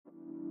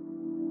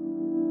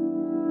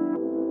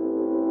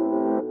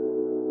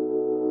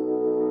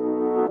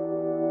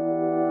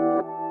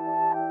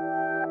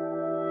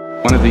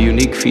of the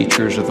unique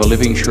features of the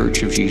Living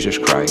Church of Jesus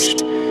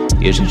Christ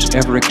is its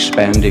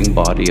ever-expanding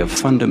body of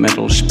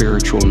fundamental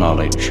spiritual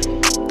knowledge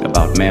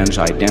about man's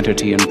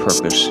identity and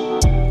purpose,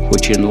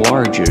 which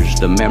enlarges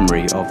the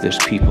memory of this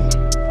people.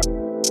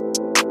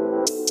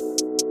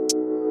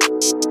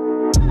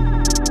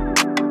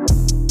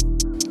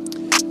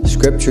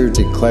 Scripture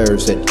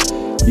declares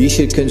that ye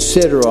should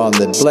consider on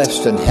the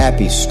blessed and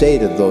happy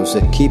state of those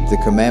that keep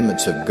the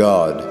commandments of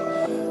God.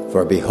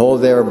 For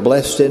behold, they are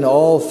blessed in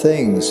all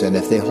things, and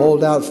if they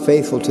hold out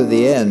faithful to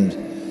the end,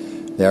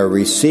 they are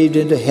received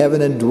into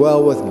heaven and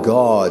dwell with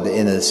God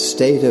in a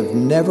state of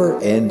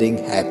never-ending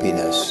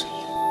happiness.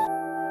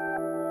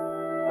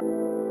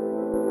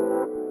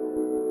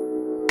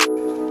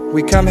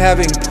 We come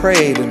having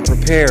prayed and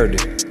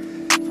prepared.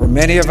 For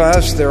many of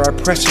us, there are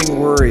pressing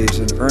worries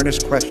and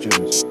earnest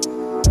questions.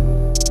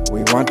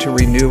 We want to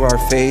renew our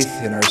faith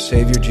in our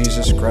Savior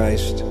Jesus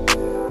Christ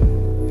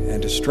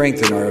and to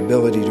strengthen our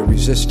ability to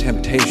resist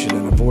temptation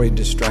and avoid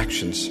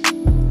distractions.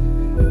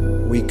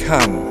 We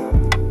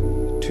come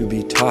to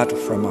be taught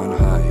from on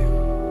high.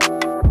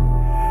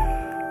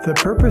 The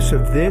purpose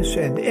of this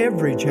and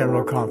every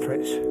general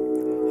conference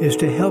is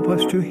to help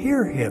us to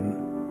hear Him.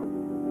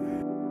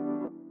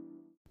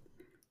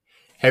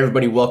 Hey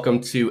everybody,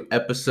 welcome to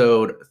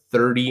episode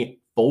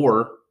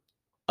 34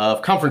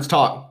 of Conference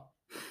Talk.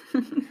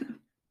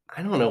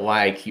 I don't know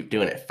why I keep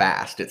doing it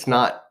fast. It's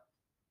not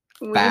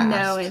fast. We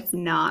know it's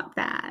not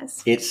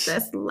fast. It's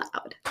just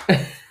loud.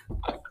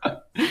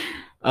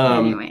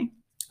 Anyway.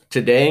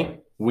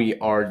 Today we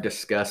are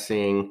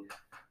discussing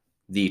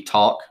the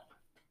talk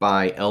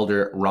by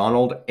Elder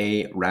Ronald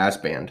A.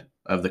 Rasband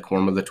of the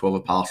Quorum of the 12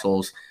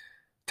 Apostles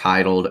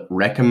titled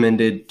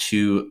Recommended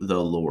to the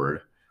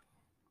Lord.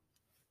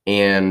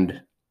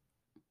 And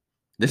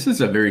this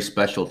is a very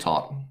special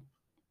talk.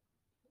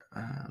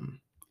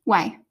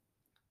 Why?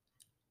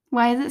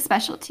 Why is it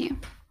special to you?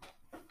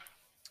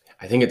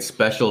 I think it's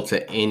special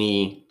to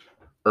any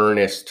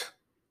earnest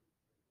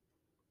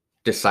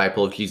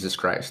disciple of Jesus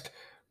Christ,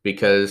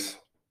 because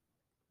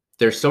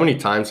there's so many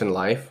times in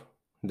life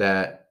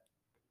that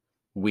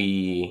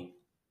we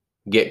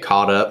get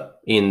caught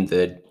up in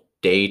the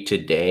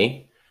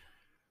day-to-day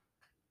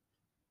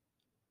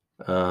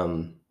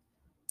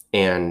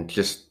and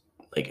just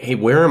like, hey,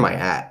 where am I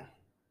at?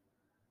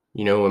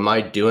 You know, am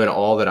I doing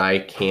all that I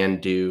can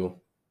do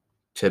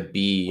to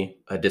be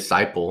a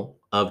disciple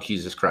of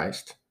Jesus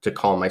Christ, to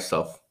call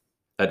myself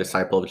a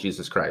disciple of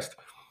Jesus Christ?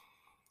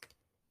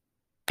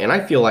 And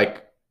I feel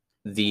like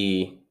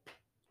the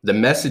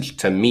message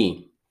to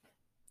me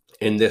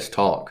in this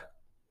talk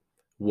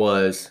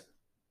was,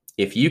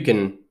 if you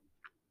can,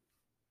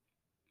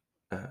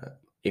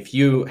 if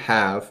you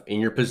have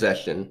in your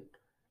possession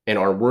and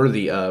are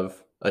worthy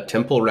of a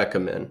temple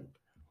recommend,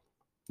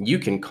 you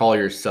can call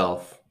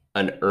yourself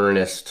an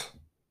earnest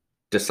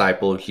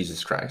disciple of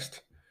Jesus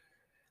Christ.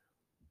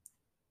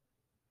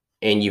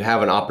 And you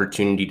have an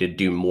opportunity to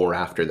do more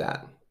after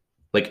that.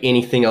 Like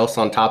anything else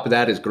on top of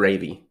that is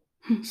gravy,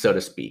 so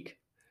to speak.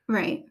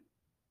 Right.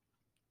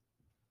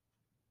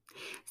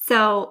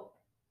 So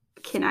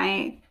can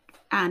I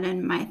add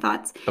in my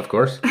thoughts? Of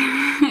course.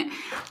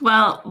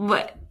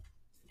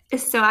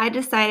 So I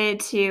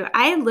decided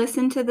I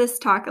listened to this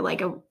talk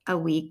like a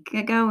week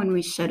ago when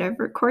we should have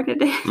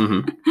recorded it.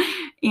 Mm-hmm.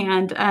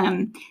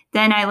 And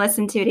then I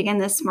listened to it again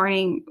this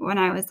morning when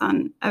I was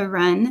on a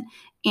run.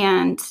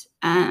 And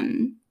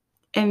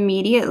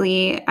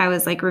immediately I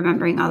was like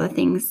remembering all the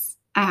things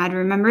I had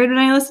remembered when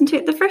I listened to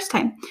it the first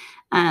time.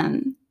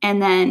 And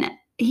then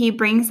he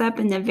brings up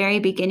in the very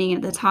beginning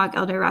of the talk,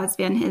 Elder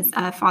Rasband, his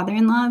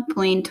father-in-law,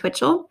 Blaine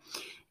Twitchell.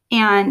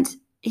 And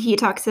he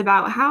talks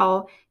about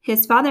how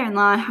his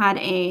father-in-law had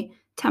a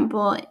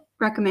temple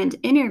recommend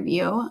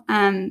interview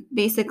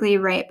basically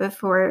right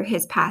before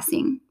his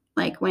passing,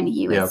 like when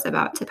he was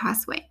about to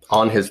pass away.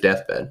 On his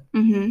deathbed.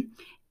 Mm-hmm.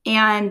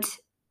 And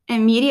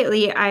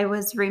immediately I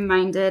was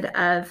reminded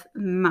of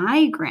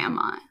my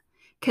grandma,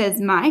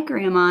 because my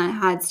grandma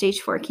had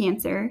stage 4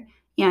 cancer,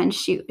 and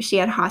she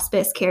had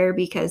hospice care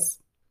because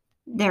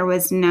there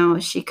was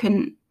she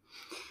couldn't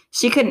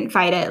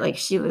fight it. Like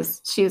she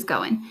was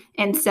going.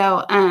 And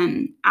so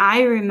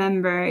I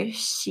remember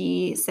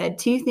she said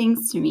 2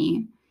 things to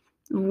me.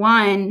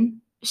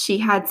 One, she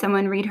had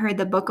someone read her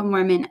the Book of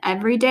Mormon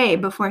every day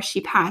before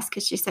she passed,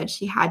 because she said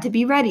she had to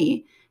be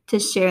ready to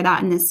share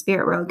that in the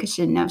spirit world, because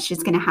she didn't know if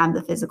she's going to have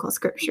the physical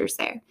scriptures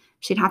there.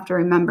 She'd have to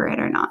remember it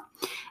or not.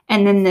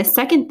 And then the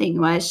second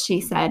thing was,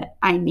 she said,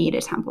 I need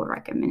a temple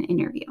recommend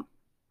interview.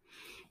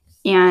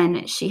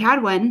 And she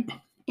had one.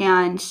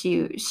 And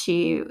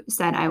she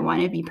said, I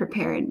want to be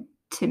prepared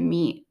to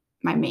meet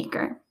my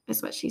maker,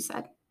 is what she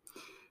said.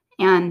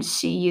 And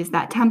she used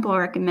that temple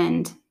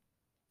recommend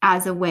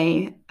as a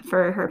way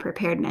for her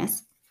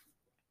preparedness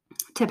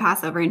to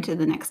pass over into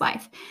the next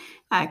life,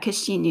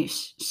 because she knew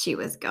she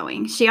was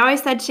going. She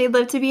always said she'd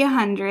live to be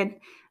 100,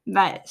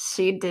 but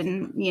she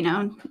didn't,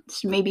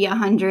 maybe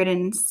 100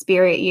 in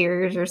spirit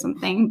years or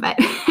something. But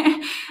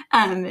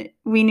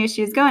we knew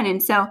she was going.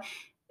 And so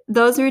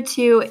those are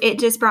two. It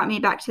just brought me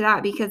back to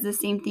that, because the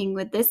same thing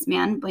with this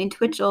man, Blaine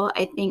Twitchell.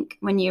 I think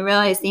when you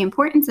realize the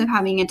importance of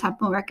having a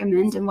temple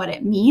recommend and what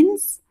it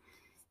means,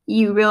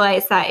 you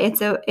realize that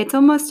it's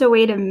almost a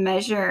way to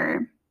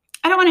measure.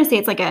 I don't want to say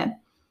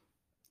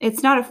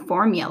it's not a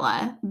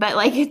formula, but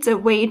like it's a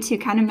way to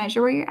kind of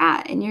measure where you're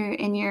at in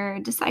your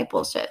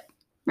discipleship,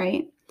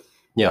 right?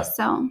 Yeah.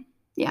 So,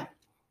 yeah.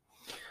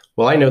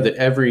 Well, I know that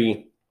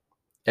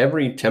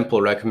every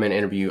temple recommend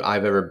interview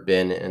I've ever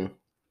been in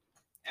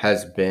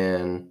has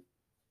been,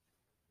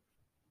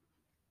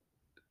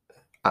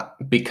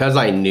 because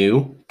I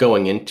knew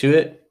going into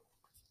it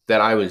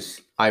that I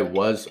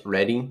was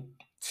ready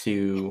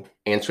to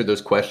answer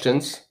those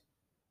questions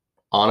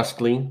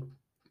honestly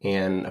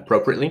and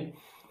appropriately.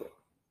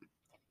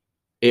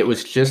 It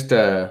was just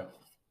it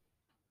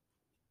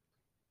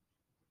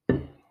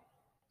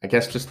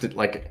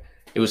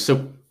was so,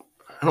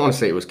 I don't want to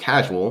say it was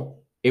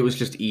casual. It was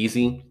just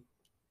easy.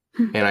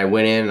 And I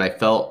went in and I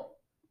felt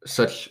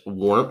such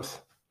warmth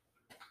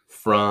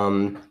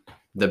from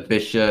the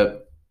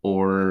bishop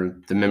or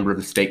the member of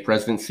the stake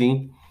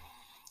presidency.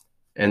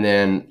 And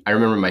then I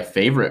remember my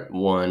favorite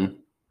one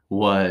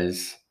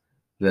was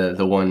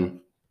the one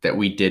that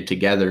we did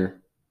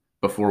together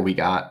before we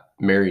got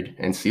married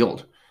and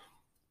sealed.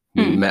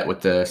 We met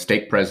with the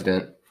stake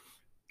president.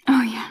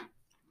 Oh, yeah.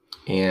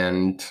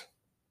 And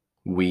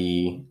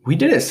we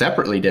did it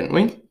separately, didn't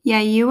we? Yeah,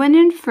 you went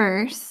in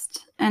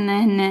first, and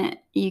then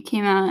you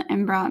came out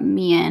and brought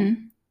me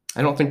in.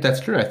 I don't think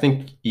that's true. I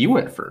think you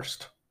went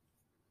first.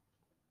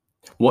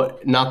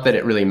 Not that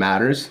it really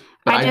matters.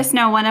 But I just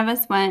know one of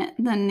us went,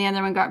 then the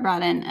other one got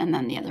brought in, and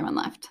then the other one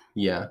left.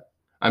 Yeah.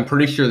 I'm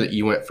pretty sure that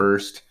you went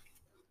first,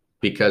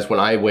 because when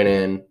I went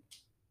in,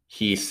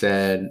 he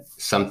said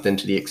something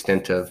to the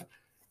extent of,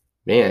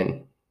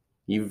 man,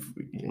 your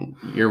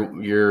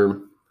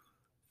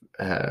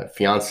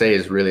fiance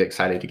is really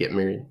excited to get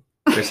married,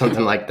 or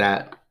something like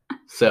that.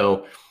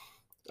 So,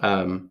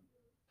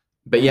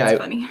 but yeah,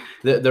 funny.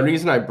 The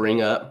reason I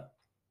bring up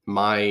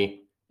my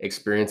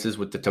experiences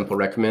with the Temple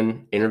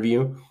Recommend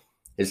interview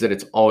is that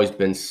it's always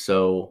been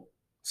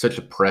such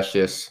a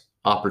precious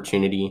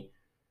opportunity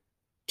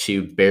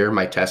to bear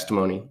my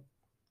testimony.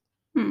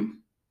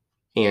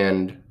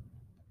 And,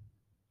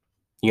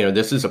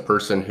 this is a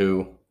person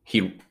who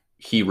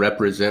he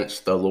represents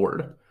the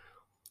Lord.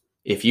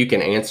 If you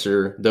can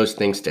answer those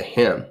things to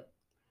him,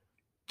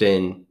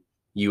 then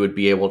you would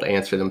be able to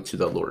answer them to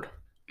the Lord.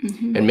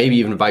 Mm-hmm. And maybe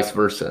even vice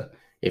versa.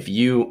 If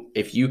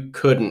you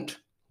couldn't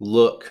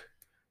look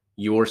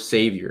your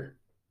Savior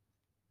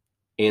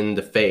in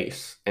the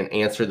face and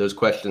answer those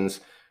questions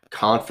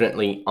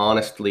confidently,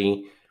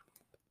 honestly,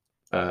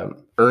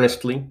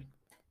 earnestly,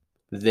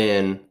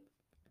 then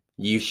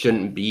you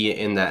shouldn't be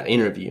in that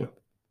interview.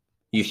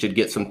 You should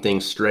get some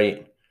things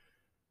straight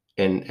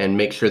and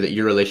make sure that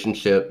your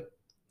relationship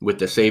with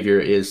the Savior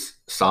is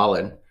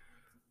solid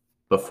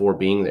before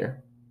being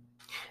there.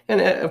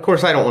 And of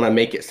course, I don't want to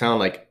make it sound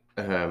like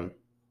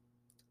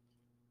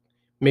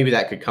maybe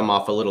that could come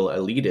off a little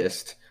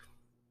elitist.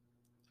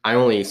 I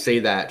only say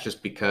that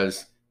just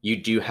because you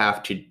do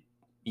have to,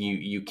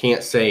 you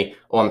can't say,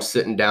 oh, I'm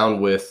sitting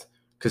down with,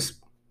 because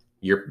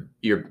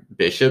your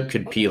bishop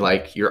could be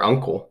like your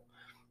uncle.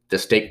 The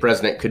stake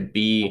president could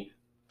be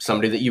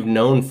somebody that you've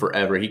known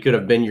forever. He could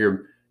have been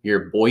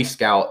your Boy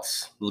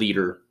Scouts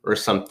leader or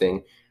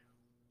something.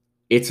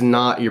 It's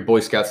not your Boy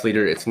Scouts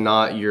leader. It's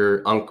not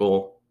your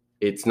uncle.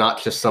 It's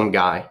not just some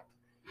guy.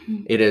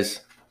 It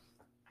is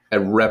a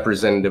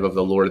representative of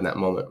the Lord in that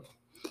moment.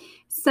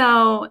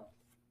 So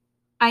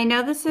I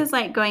know this is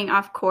like going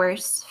off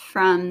course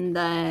from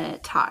the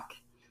talk,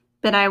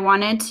 but I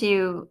wanted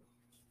to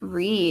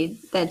read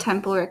the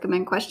Temple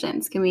Recommend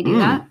questions. Can we do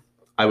that?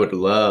 I would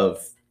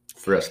love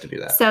for us to do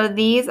that. So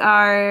these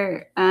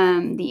are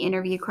the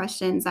interview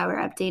questions that were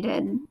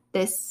updated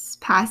this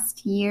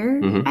past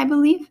year, I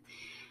believe.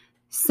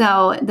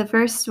 So the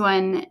first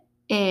one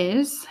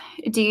is,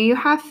 do you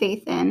have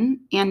faith in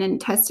and in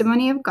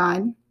testimony of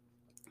God,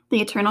 the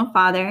Eternal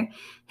Father,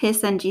 His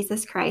Son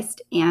Jesus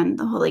Christ, and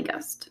the Holy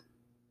Ghost?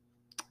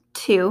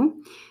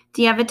 2,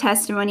 do you have a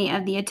testimony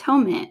of the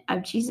atonement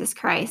of Jesus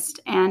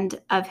Christ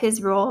and of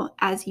His role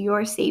as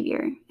your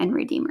Savior and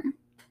Redeemer?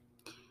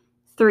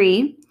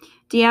 3,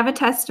 do you have a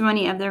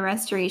testimony of the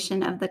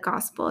restoration of the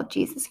gospel of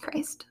Jesus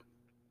Christ?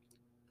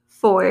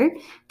 4,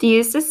 do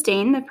you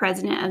sustain the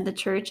President of the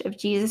Church of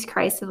Jesus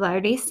Christ of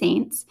Latter-day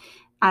Saints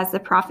as the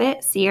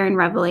prophet, seer, and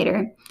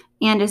revelator,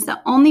 and is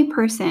the only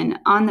person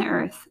on the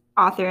earth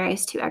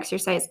authorized to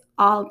exercise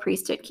all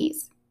priesthood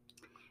keys?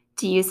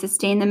 Do you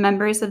sustain the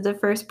members of the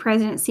First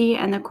Presidency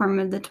and the Quorum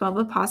of the 12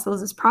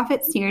 Apostles as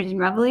prophets, seers, and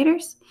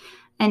revelators?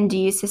 And do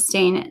you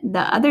sustain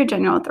the other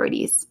general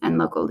authorities and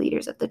local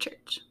leaders of the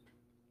church?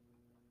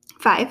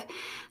 5,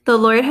 the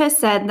Lord has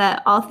said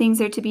that all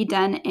things are to be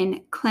done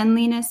in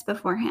cleanliness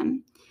before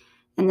Him.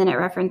 And then it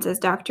references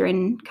Doctrine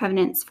and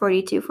Covenants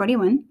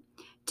 42:41.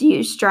 Do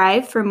you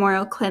strive for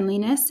moral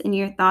cleanliness in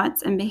your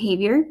thoughts and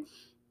behavior?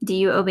 Do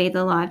you obey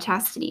the law of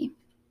chastity?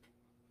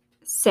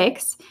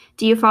 6,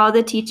 do you follow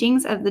the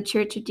teachings of the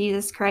Church of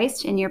Jesus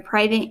Christ in your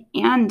private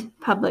and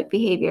public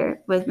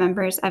behavior with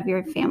members of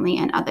your family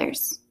and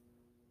others?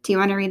 Do you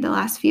want to read the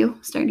last few,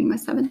 starting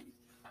with 7?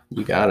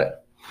 You got it.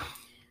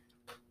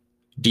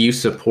 Do you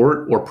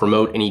support or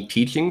promote any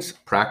teachings,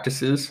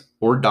 practices,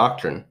 or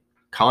doctrine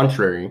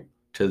contrary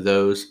to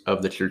those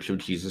of the Church of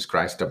Jesus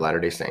Christ of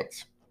Latter-day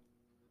Saints?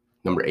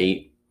 Number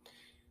 8,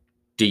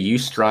 do you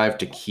strive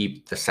to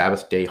keep the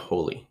Sabbath day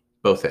holy,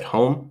 both at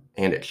home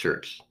and at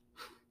church?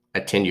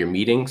 Attend your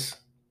meetings,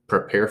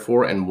 prepare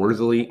for and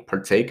worthily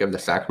partake of the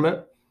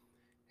sacrament,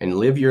 and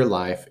live your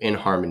life in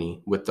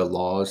harmony with the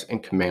laws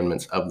and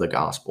commandments of the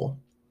gospel.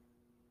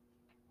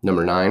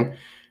 Number 9,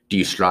 do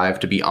you strive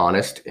to be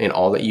honest in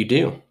all that you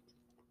do?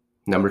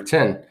 Number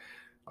 10,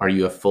 are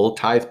you a full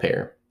tithe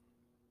payer?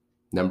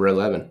 Number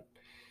 11,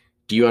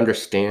 do you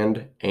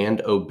understand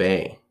and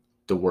obey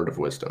the word of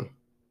wisdom?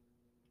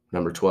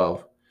 Number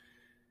 12,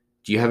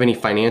 do you have any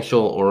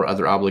financial or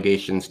other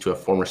obligations to a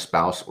former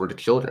spouse or to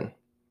children?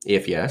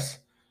 If yes,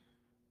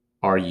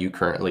 are you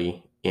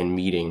current in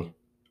meeting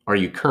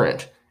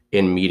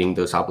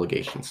those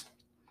obligations?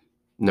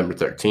 Number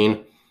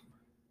 13,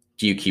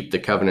 do you keep the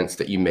covenants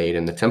that you made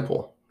in the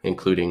temple,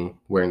 including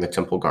wearing the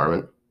temple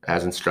garment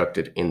as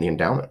instructed in the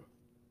endowment?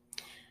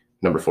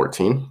 Number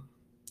 14,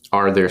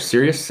 are there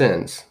serious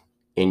sins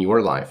in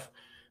your life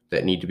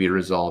that need to be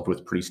resolved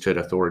with priesthood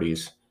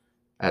authorities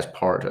as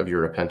part of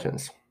your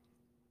repentance?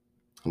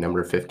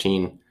 Number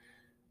 15,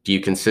 do you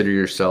consider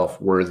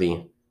yourself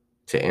worthy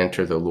to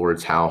enter the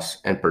Lord's house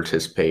and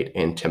participate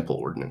in temple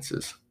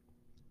ordinances?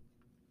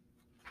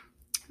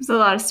 There's a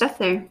lot of stuff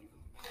there.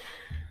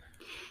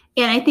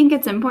 And I think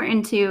it's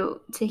important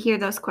to hear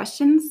those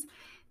questions,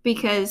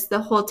 because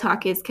the whole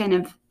talk is kind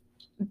of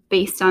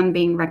based on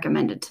being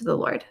recommended to the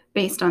Lord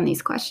based on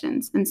these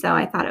questions. And so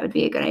I thought it would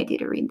be a good idea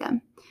to read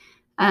them.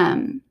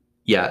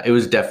 Yeah, it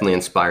was definitely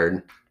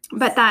inspired.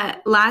 But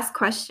that last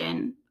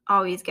question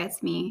always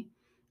gets me.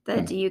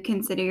 Do you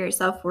consider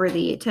yourself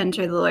worthy to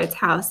enter the Lord's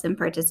house and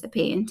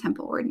participate in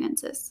temple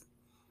ordinances?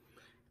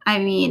 I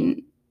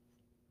mean,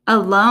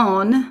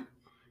 alone,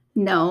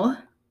 no,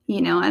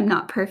 I'm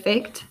not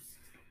perfect.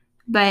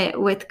 But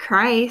with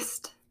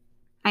Christ,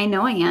 I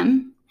know I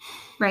am,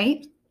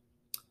 right?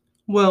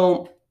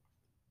 Well,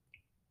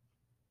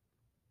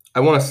 I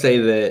want to say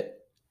that,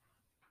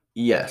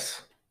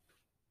 yes,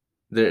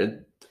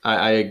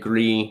 I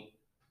agree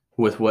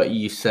with what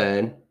you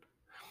said.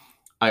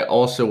 I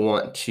also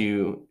want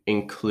to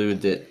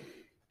include that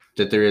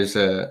there is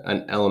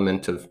an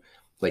element of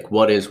like,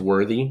 what is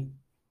worthy,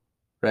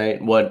 right?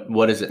 What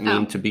does it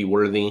mean to be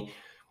worthy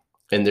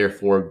and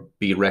therefore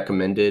be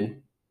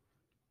recommended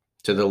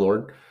to the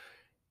Lord?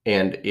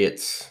 And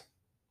it's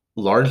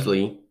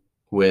largely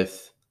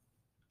with,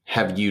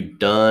 have you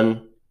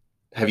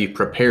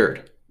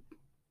prepared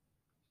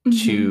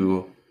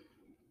to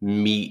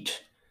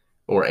meet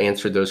or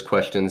answer those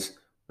questions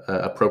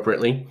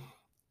appropriately?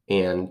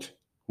 And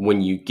when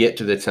you get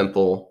to the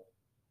temple,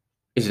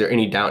 is there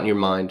any doubt in your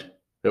mind,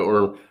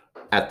 or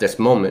at this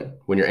moment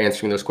when you're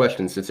answering those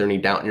questions, is there any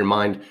doubt in your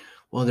mind,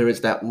 well, there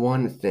is that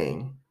one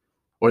thing,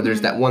 or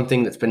there's that one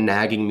thing that's been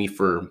nagging me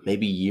for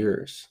maybe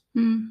years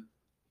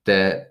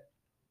that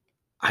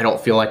I don't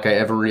feel like I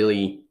ever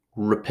really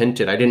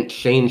repented. I didn't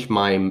change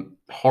my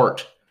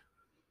heart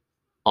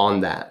on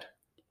that.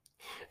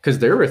 Because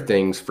there were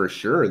things for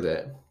sure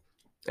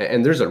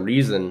and there's a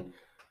reason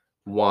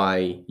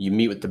why you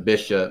meet with the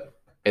bishop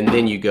and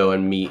then you go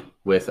and meet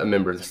with a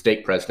member of the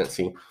stake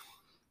presidency.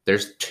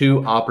 There's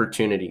 2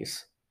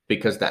 opportunities,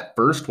 because that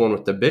first one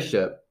with the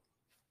bishop,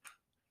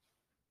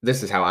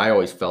 this is how I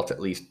always felt,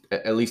 at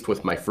least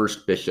with my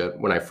first bishop,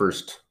 when I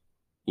first,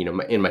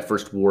 in my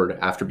first ward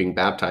after being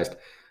baptized,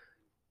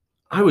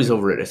 I was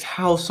over at his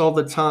house all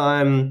the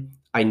time.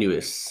 I knew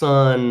his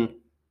son.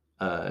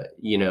 I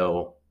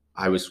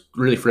was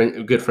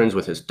really good friends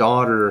with his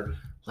daughter.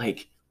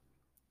 Like,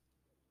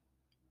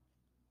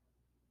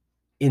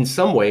 in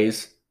some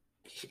ways,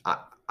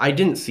 I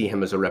didn't see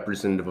him as a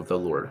representative of the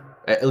Lord,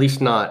 at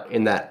least not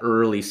in that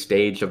early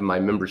stage of my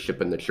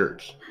membership in the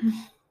church.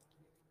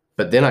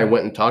 But then I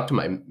went and talked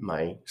to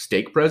my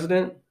stake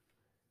president.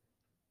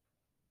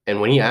 And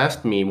when he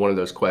asked me one of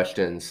those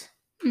questions,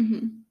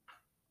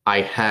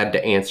 I had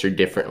to answer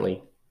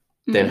differently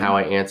than how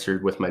I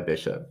answered with my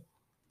bishop.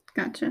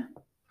 Gotcha.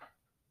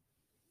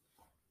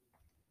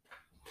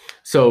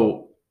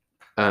 So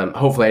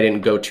hopefully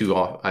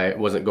I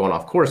wasn't going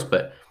off course,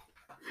 but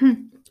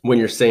when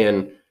you're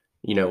saying,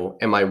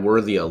 am I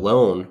worthy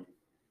alone?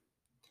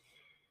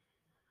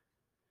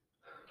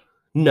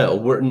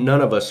 No,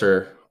 none of us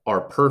are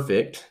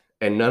perfect,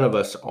 and none of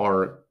us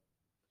are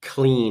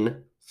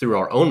clean through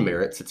our own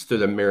merits. It's through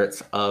the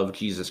merits of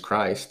Jesus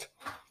Christ.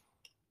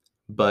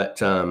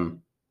 But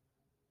am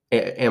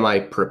I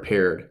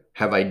prepared?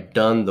 Have I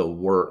done the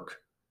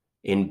work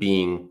in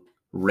being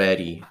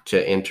ready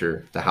to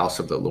enter the house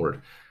of the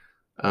Lord?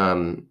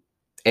 And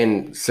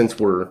since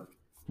we're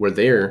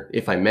there,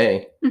 if I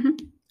may,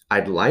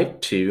 I'd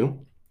like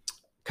to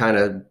kind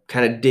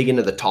of dig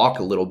into the talk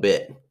a little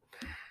bit.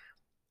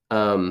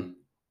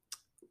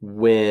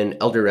 when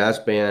Elder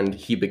Rasband,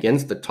 he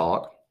begins the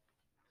talk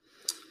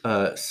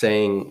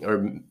saying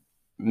or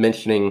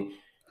mentioning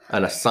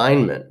an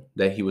assignment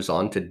that he was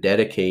on to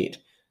dedicate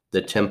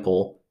the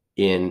temple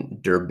in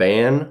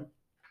Durban,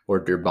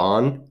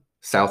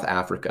 South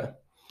Africa.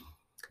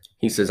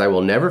 He says, I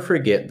will never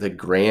forget the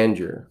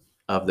grandeur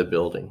of the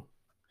building,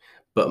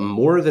 but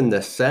more than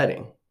the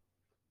setting,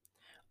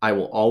 I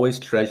will always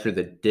treasure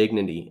the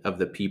dignity of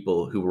the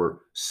people who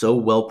were so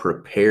well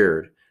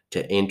prepared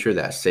to enter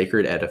that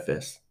sacred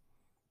edifice.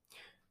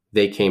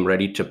 They came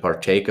ready to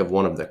partake of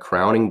one of the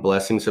crowning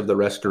blessings of the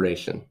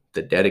restoration,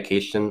 the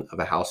dedication of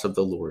a house of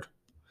the Lord.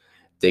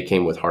 They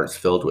came with hearts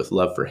filled with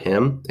love for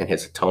him and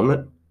his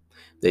atonement.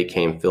 They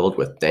came filled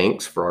with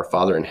thanks for our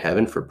Father in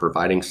heaven for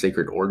providing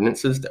sacred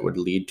ordinances that would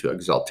lead to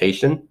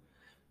exaltation.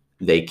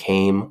 They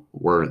came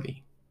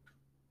worthy.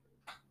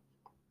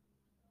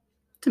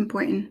 It's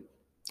important.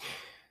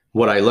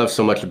 What I love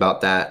so much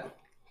about that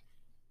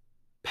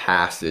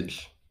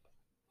passage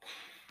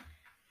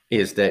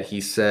is that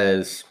he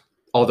says,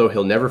 although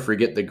he'll never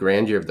forget the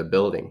grandeur of the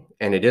building,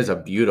 and it is a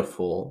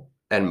beautiful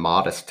and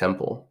modest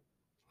temple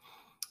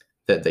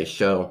that they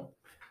show,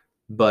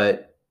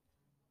 but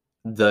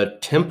the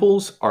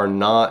temples are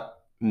not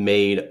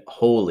made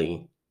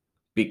holy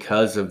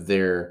because of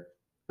the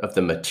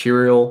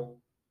material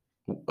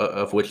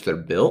of which they're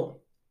built,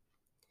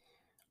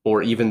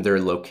 or even their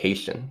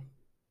location.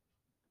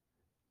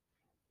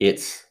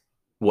 It's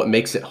what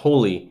makes it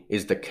holy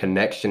is the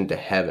connection to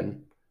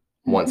heaven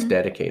once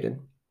dedicated.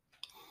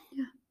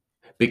 Yeah.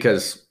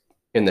 Because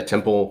in the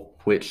temple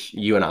which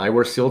you and I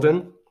were sealed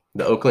in,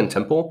 the Oakland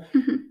Temple,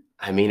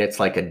 I mean, it's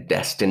like a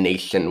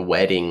destination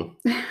wedding,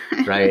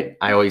 right?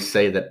 I always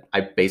say that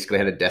I basically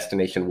had a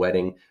destination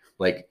wedding.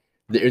 Like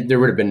there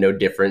would have been no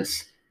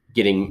difference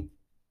getting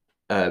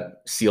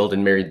sealed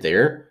and married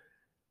there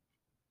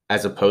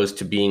as opposed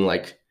to being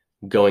like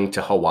going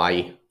to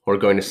Hawaii or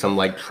going to some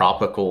like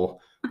tropical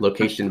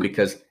location,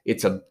 because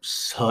it's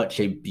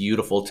such a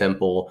beautiful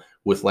temple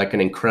with like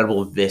an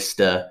incredible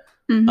vista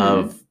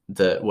of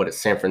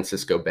San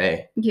Francisco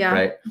Bay. Yeah,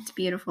 right? It's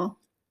beautiful.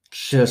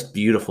 Just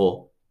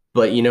beautiful.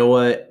 But you know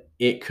what?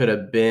 It could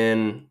have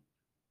been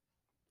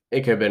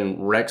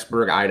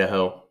Rexburg,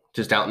 Idaho,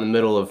 just out in the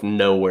middle of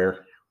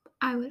nowhere.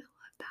 I would have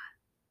loved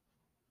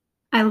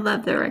that. I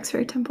love the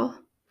Rexburg Temple.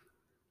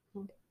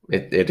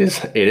 It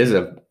is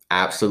a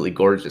absolutely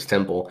gorgeous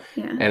temple.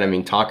 Yeah. And I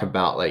mean, talk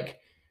about like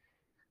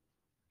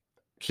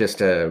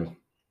just a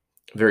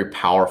very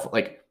powerful,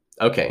 like,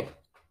 okay,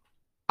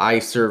 I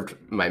served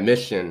my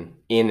mission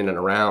in and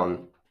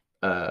around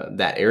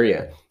that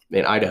area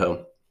in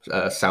Idaho,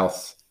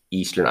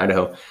 southeastern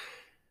Idaho,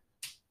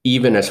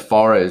 even as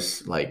far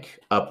as like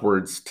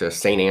upwards to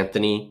St.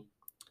 Anthony.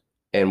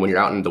 And when you're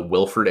out in the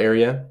Wilford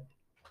area,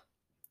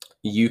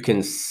 you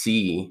can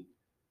see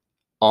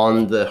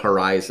on the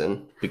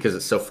horizon, because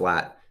it's so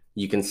flat,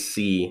 you can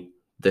see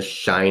the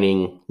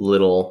shining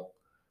little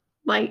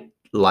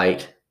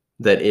light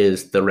that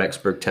is the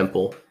Rexburg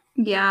Temple.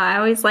 Yeah, I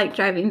always like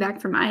driving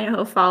back from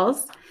Idaho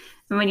Falls.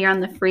 And when you're on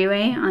the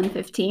freeway on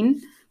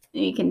 15,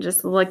 you can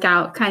just look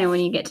out kind of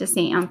when you get to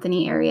St.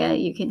 Anthony area.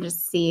 You can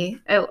just see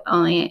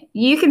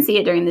you can see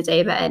it during the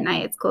day, but at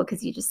night it's cool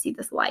because you just see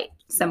this light,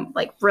 some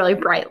like really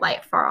bright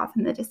light far off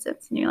in the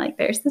distance. And you're like,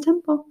 there's the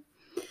temple.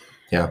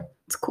 Yeah.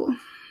 It's cool.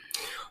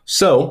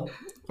 So,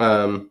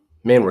 man,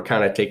 we're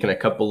kind of taking a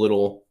couple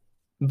little,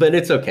 but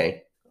it's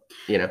okay.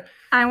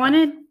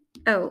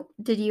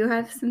 Did you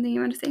have something you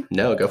want to say?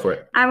 No, go for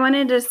it. I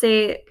wanted to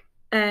say,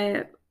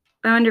 I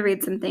wanted to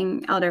read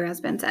something Elder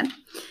Rasband said.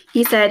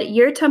 He said,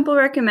 your temple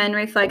recommend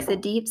reflects a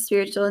deep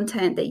spiritual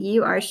intent that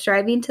you are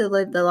striving to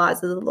live the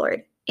laws of the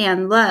Lord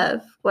and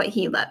love what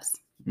he loves.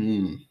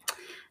 And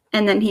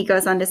then he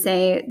goes on to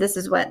say, this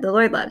is what the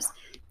Lord loves: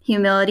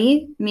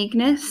 humility,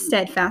 meekness,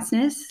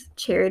 steadfastness,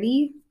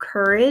 charity,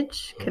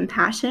 courage,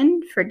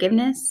 compassion,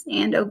 forgiveness,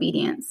 and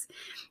obedience.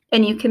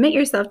 And you commit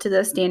yourself to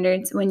those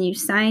standards when you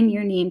sign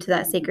your name to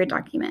that sacred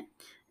document.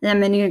 And I'm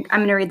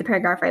going to read the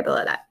paragraph right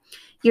below that.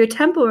 Your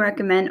temple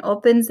recommend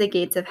opens the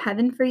gates of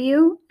heaven for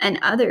you and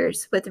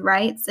others with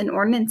rites and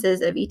ordinances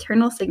of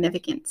eternal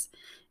significance,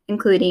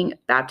 including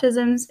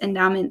baptisms,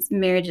 endowments,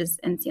 marriages,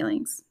 and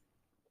sealings.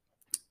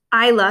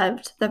 I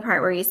loved the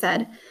part where he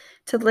said,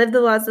 to live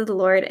the laws of the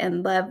Lord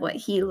and love what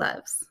he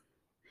loves.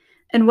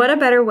 And what a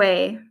better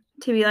way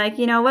to be like,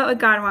 what would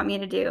God want me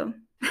to do?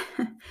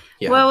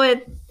 Yeah. What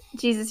would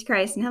Jesus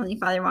Christ and Heavenly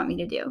Father want me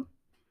to do?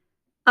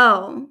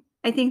 Oh,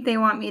 I think they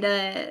want me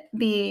to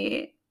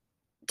be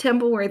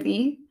temple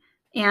worthy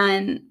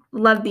and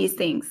love these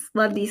things,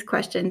 love these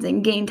questions,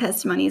 and gain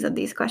testimonies of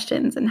these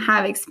questions and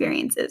have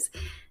experiences.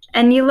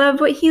 And you love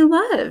what he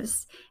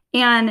loves.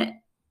 And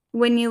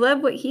when you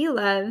love what he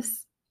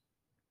loves,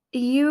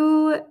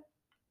 you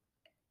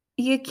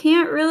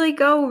can't really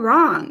go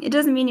wrong. It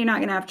doesn't mean you're not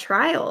going to have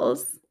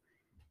trials,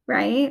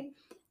 right?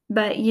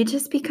 But you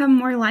just become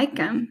more like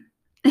him.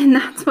 And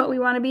that's what we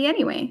want to be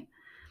anyway.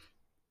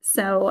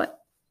 So,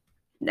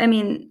 I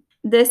mean,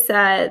 this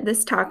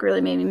talk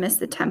really made me miss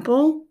the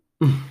temple.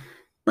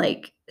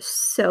 like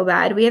so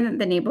bad. We haven't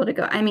been able to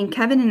go. I mean,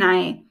 Kevin and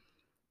I,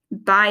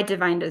 by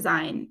divine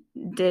design,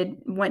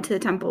 went to the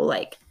temple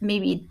like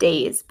maybe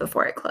days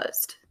before it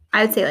closed.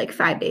 I would say like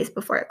 5 days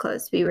before it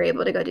closed. We were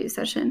able to go do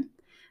session.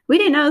 We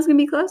didn't know it was going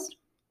to be closed.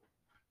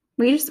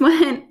 We just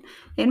went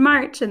in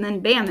March and then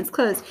bam, it's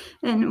closed.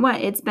 And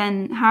it's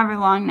been however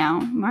long now.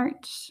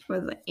 March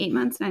was like 8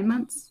 months, 9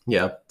 months?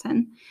 Yeah.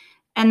 10.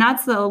 And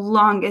that's the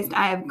longest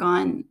I have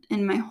gone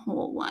in my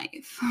whole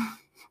life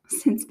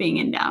since being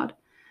endowed.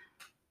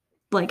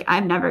 Like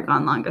I've never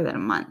gone longer than a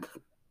month.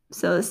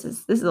 So this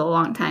is a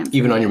long time.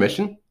 Even on your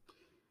mission?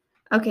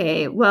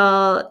 Okay,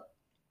 well,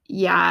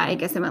 yeah, I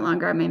guess I went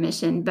longer on my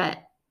mission, but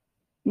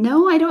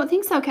no, I don't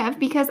think so, Kev,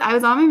 because I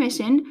was on my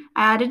mission.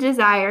 I had a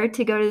desire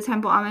to go to the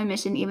temple on my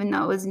mission, even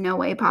though it was no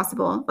way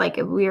possible. Like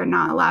we are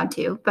not allowed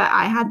to, but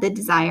I had the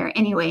desire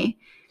anyway.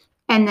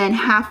 And then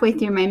halfway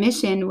through my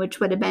mission, which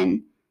would have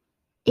been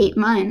 8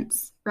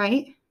 months,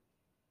 right?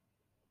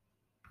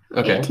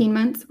 Okay. 18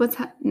 months?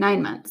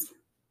 9 months?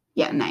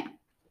 Yeah, 9.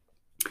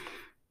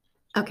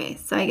 Okay,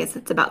 so I guess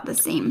it's about the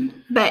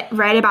same. But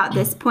right about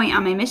this point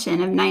on my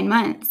mission of 9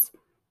 months,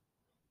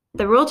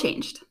 the rule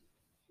changed.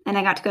 And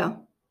I got to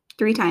go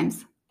 3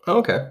 times. Oh,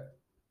 okay.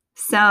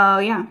 So,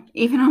 yeah,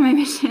 even on my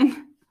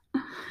mission.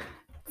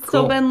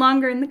 Still Cool. been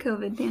longer in the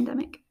COVID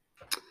pandemic.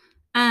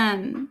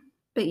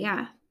 But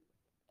yeah,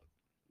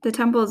 the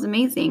temple is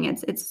amazing.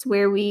 It's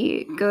where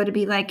we go to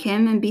be like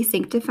him and be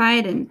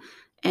sanctified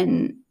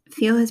and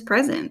feel his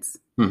presence.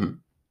 Mm-hmm.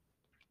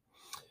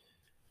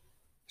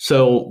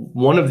 So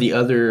one of the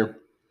other,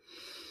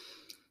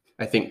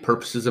 I think,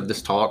 purposes of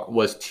this talk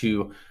was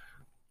to,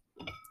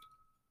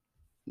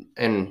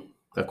 and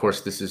of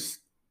course, this is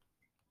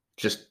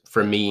just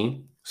for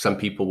me. Some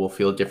people will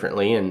feel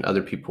differently and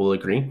other people will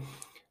agree.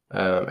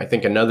 I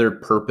think another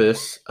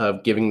purpose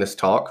of giving this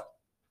talk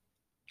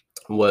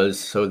was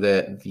so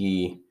that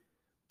the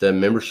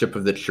membership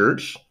of the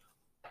church,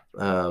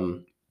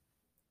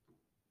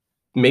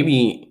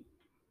 maybe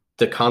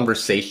the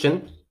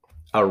conversation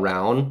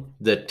around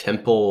the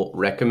temple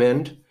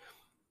recommend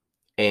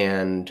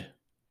and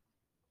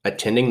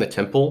attending the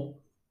temple,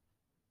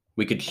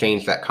 we could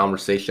change that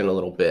conversation a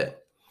little bit.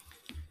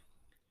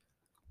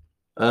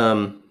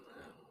 Elder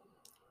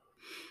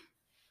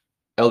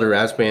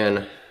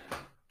Rasband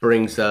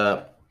brings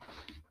up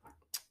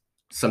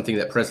something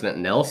that President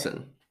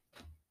Nelson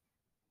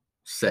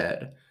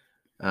said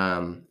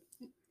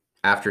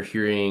after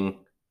hearing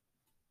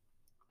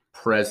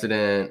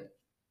President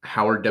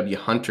Howard W.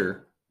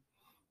 Hunter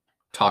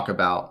talk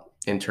about,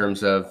 in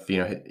terms of,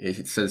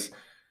 it says,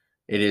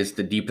 "It is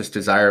the deepest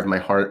desire of my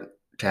heart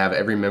to have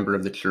every member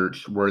of the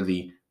church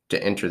worthy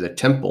to enter the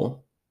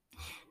temple."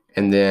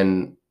 And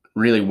then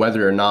really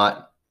whether or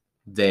not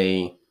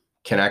they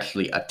can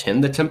actually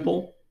attend the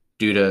temple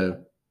due to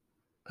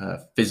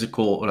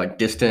physical like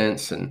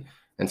distance and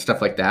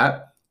stuff like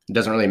that, it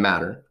doesn't really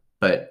matter,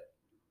 but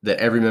that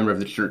every member of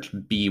the church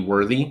be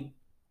worthy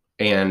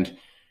and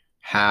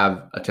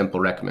have a temple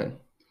recommend.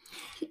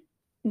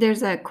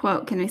 There's a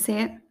quote. Can I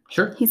say it?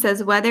 Sure. He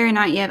says, whether you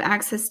have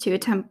access to a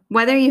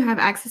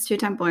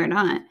temple or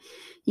not,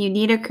 you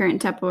need a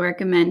current temple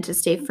recommend to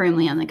stay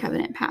firmly on the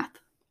covenant path.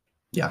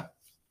 Yeah.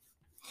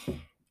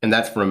 And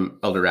that's from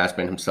Elder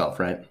Rasband himself,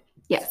 right?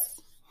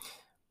 Yes.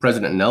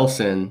 President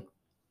Nelson,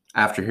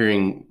 after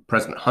hearing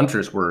President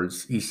Hunter's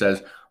words, he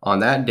says, "On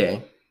that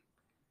day,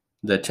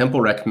 the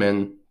temple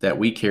recommend that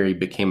we carry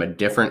became a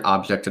different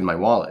object in my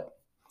wallet.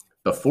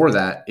 Before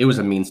that, it was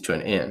a means to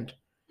an end.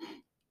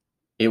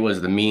 It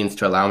was the means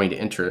to allow me to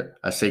enter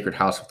a sacred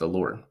house of the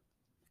Lord.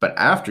 But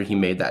after he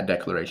made that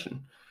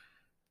declaration,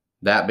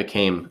 that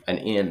became an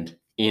end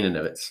in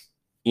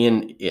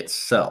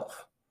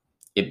itself.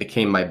 It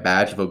became my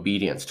badge of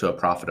obedience to a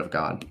prophet of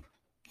God."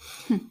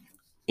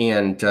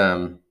 And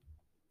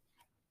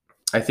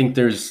I think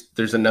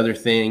there's another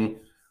thing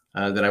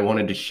that I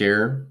wanted to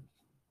share.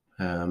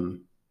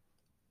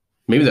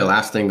 Maybe the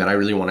last thing that I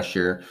really want to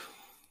share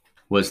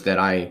was that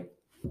I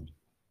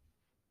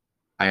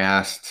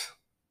asked,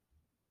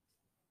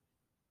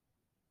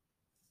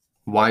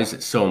 why is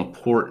it so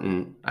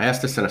important? I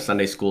asked this in a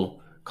Sunday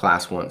school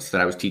class once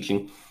that I was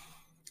teaching.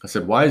 I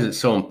said, why is it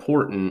so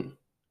important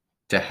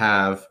to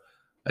have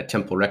a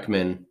temple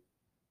recommend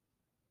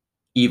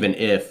even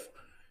if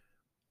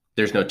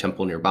there's no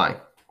temple nearby?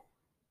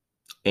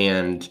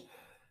 And,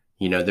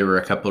 there were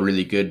a couple of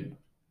really good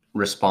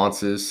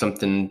responses,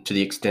 something to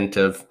the extent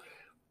of,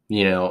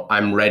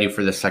 I'm ready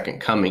for the second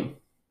coming.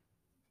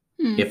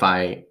 If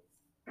I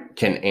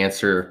can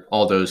answer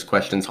all those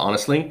questions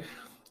honestly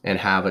and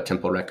have a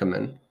temple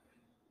recommend,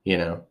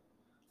 and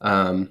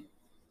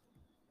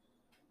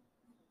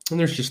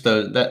there's just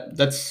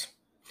that's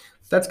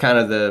kind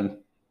of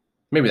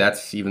maybe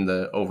that's even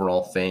the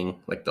overall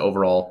thing, like the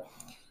overall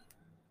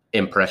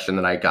impression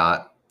that I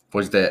got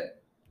was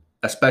that,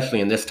 especially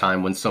in this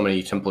time when so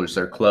many Templars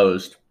are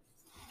closed,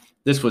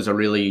 this was a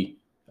really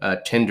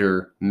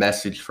tender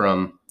message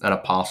from an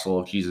apostle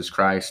of Jesus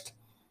Christ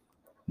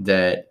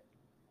that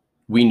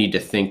we need to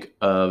think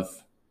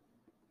of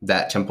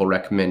that temple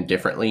recommend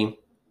differently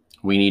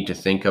we need to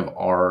think of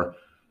our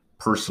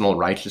personal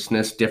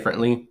righteousness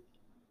differently.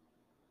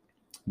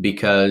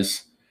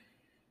 Because,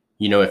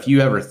 if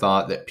you ever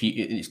thought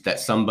that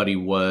somebody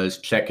was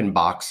checking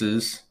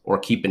boxes or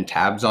keeping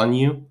tabs on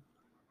you,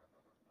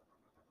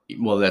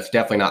 well, that's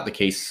definitely not the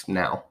case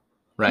now,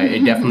 right?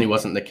 It definitely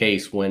wasn't the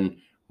case when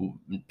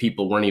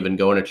people weren't even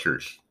going to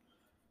church.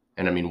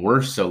 And I mean,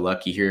 we're so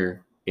lucky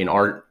here in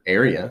our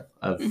area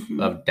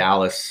of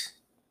Dallas,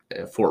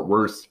 Fort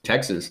Worth,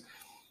 Texas,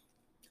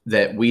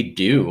 that we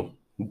do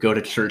go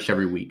to church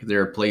every week.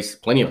 There are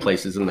plenty of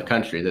places in the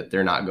country that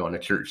they're not going to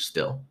church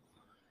still.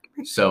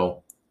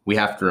 So we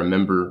have to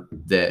remember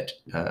that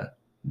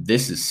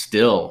this is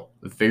still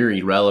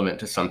very relevant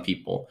to some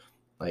people.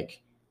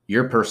 Like,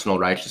 your personal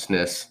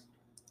righteousness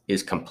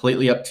is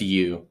completely up to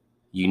you.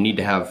 You need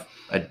to have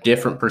a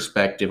different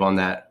perspective on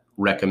that.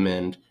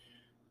 Recommend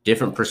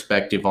different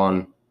perspective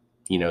on,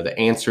 the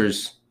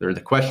answers or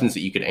the questions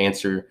that you could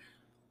answer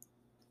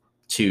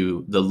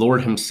to the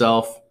Lord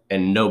himself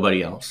and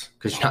nobody else,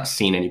 because you're not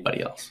seeing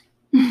anybody else.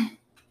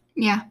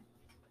 Yeah.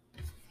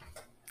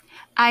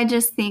 I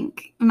just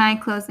think my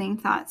closing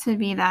thoughts would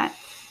be that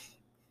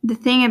the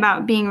thing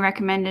about being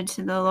recommended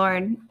to the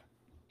Lord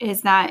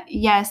is that,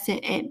 yes,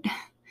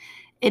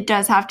 it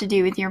does have to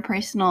do with your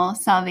personal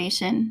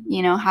salvation,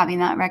 having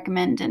that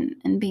recommend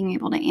and being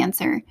able to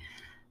answer.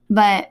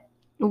 But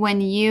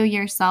when you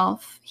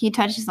yourself, he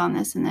touches on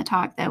this in the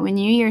talk, that when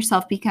you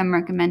yourself become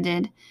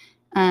recommended,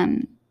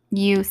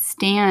 you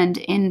stand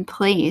in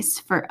place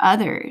for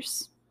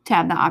others to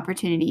have the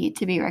opportunity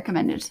to be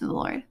recommended to the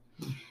Lord.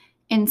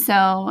 And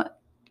so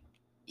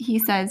he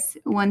says,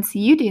 once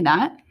you do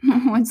that,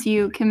 once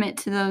you commit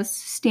to those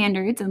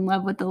standards and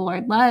love what the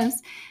Lord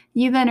loves,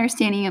 you then are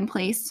standing in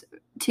place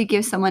to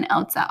give someone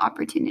else that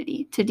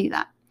opportunity to do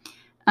that,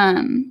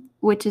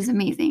 which is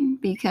amazing,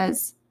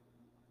 because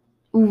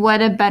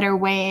what a better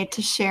way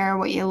to share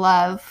what you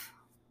love.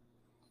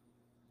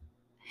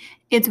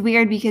 It's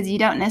weird because you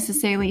don't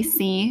necessarily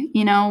see,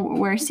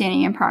 we're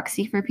standing in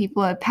proxy for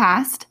people who have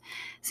passed.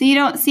 So you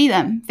don't see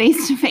them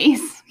face to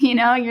face,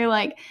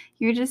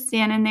 you're just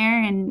standing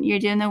there and you're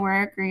doing the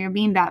work, or you're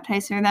being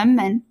baptized for them.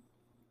 And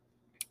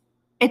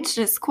it's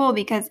just cool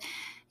because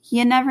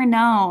you never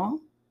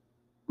know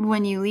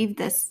when you leave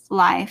this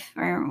life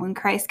or when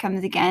Christ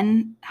comes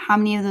again, how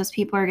many of those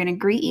people are going to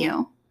greet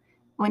you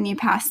when you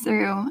pass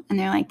through, and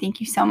they're like, thank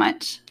you so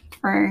much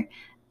for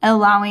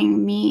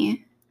allowing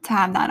me to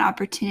have that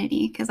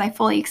opportunity, because I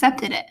fully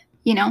accepted it,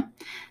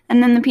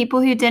 And then the people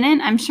who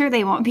didn't, I'm sure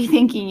they won't be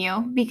thanking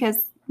you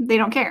because they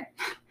don't care.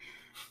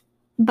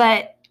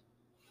 But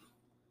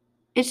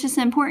it's just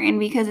important,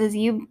 because as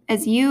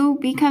you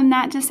become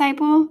that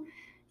disciple,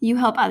 you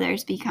help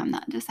others become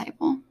that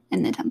disciple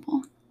in the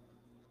temple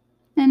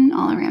and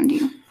all around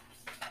you.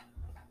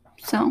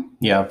 So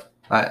yeah,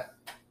 I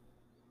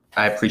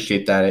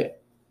appreciate that.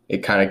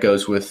 It kind of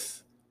goes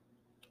with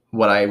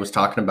what I was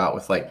talking about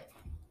with, like,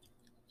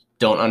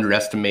 don't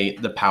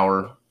underestimate the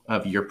power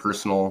of your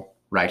personal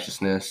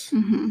righteousness.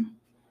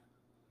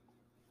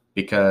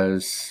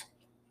 Because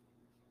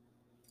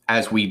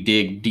as we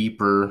dig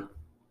deeper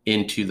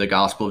into the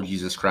gospel of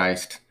Jesus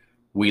Christ,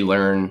 we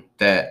learn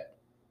that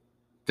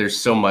there's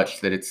so much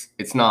that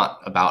it's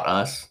not about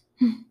us,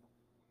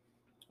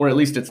 or at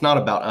least it's not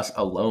about us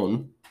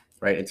alone,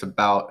 right? It's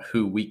about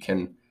who we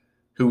can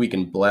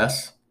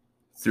bless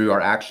through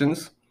our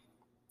actions,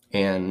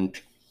 and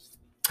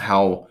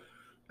how,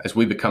 as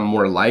we become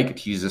more like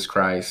Jesus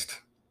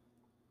Christ,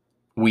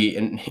 we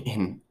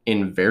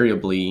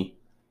invariably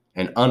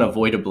and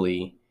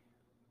unavoidably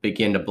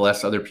begin to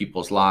bless other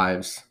people's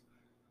lives.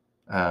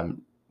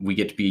 We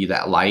get to be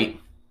that light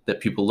that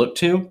people look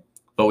to,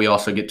 but we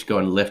also get to go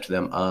and lift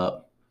them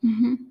up,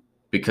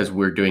 because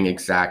we're doing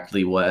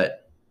exactly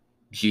what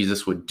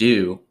Jesus would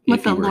do.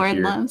 What the Lord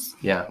loves.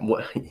 Yeah.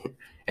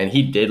 And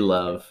he did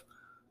love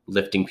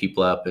lifting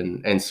people up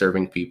and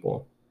serving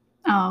people.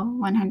 Oh,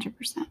 100%.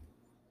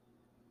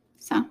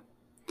 So,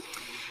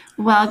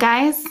 well,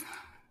 guys,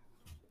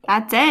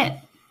 that's it.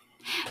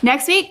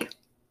 Next week,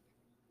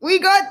 we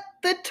got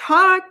the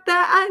talk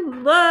that I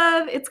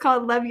love. It's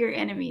called Love Your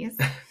Enemies.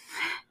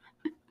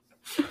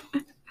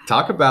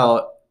 Talk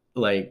about,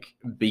 like,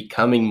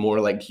 becoming more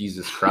like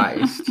Jesus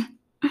Christ,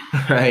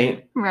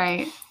 right?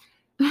 Right.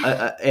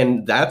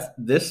 And that's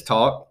this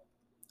talk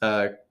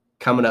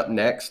coming up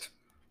next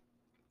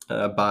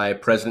by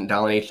President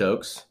Dallin H.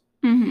 Oaks.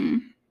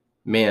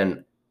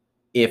 Man,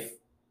 if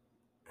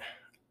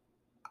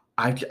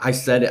I've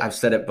said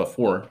it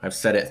before. I've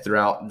said it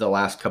throughout the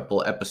last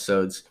couple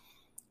episodes.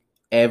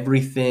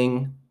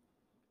 Everything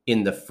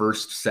in the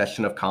first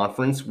session of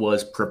conference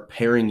was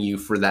preparing you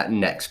for that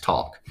next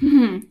talk,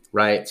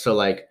 right? So,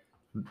 like,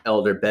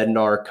 Elder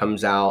Bednar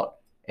comes out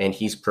and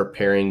he's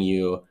preparing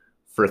you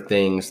for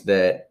things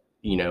that,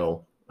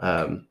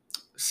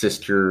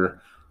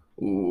 Sister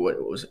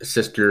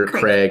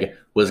Craig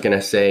was going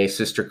to say.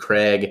 Sister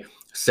Craig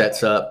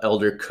sets up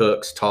Elder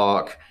Cook's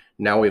talk.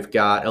 Now we've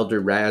got Elder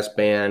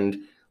Rasband,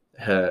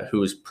 who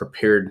was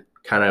prepared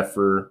kind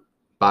of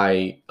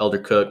by Elder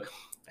Cook.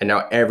 And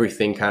now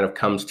everything kind of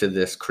comes to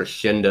this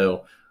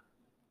crescendo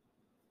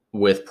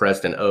with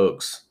Preston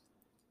Oaks.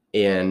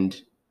 And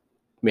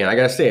man, I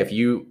gotta say, if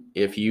you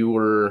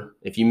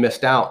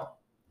missed out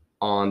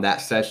on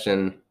that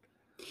session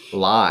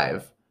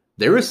live,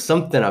 there was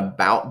something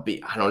about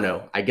I don't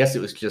know. I guess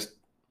it was just,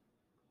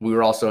 we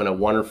were also in a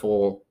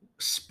wonderful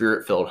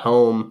spirit-filled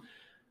home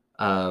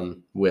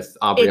with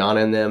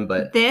Aubriana and them.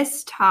 But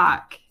this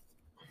talk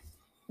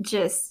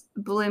just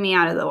blew me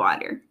out of the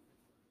water.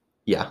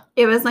 Yeah.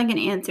 It was like an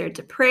answer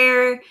to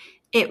prayer.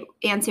 It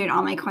answered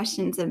all my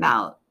questions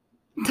about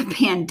the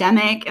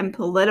pandemic and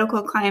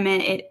political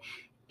climate.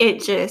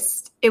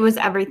 It was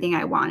everything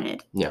I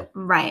wanted. Yeah.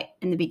 Right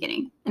in the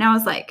beginning. And I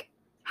was like,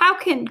 how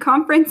can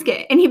conference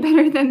get any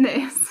better than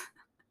this?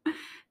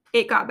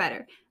 It got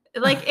better.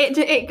 Like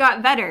it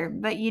got better,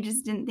 but you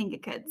just didn't think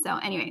it could. So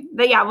anyway,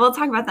 but yeah, we'll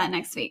talk about that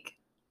next week.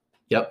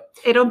 Yep.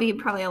 It'll be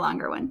probably a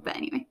longer one, but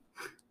anyway.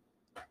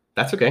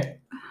 That's okay.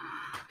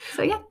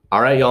 So yeah.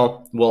 All right,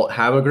 y'all. Well,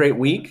 have a great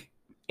week,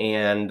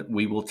 and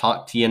we will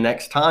talk to you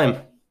next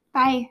time.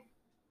 Bye.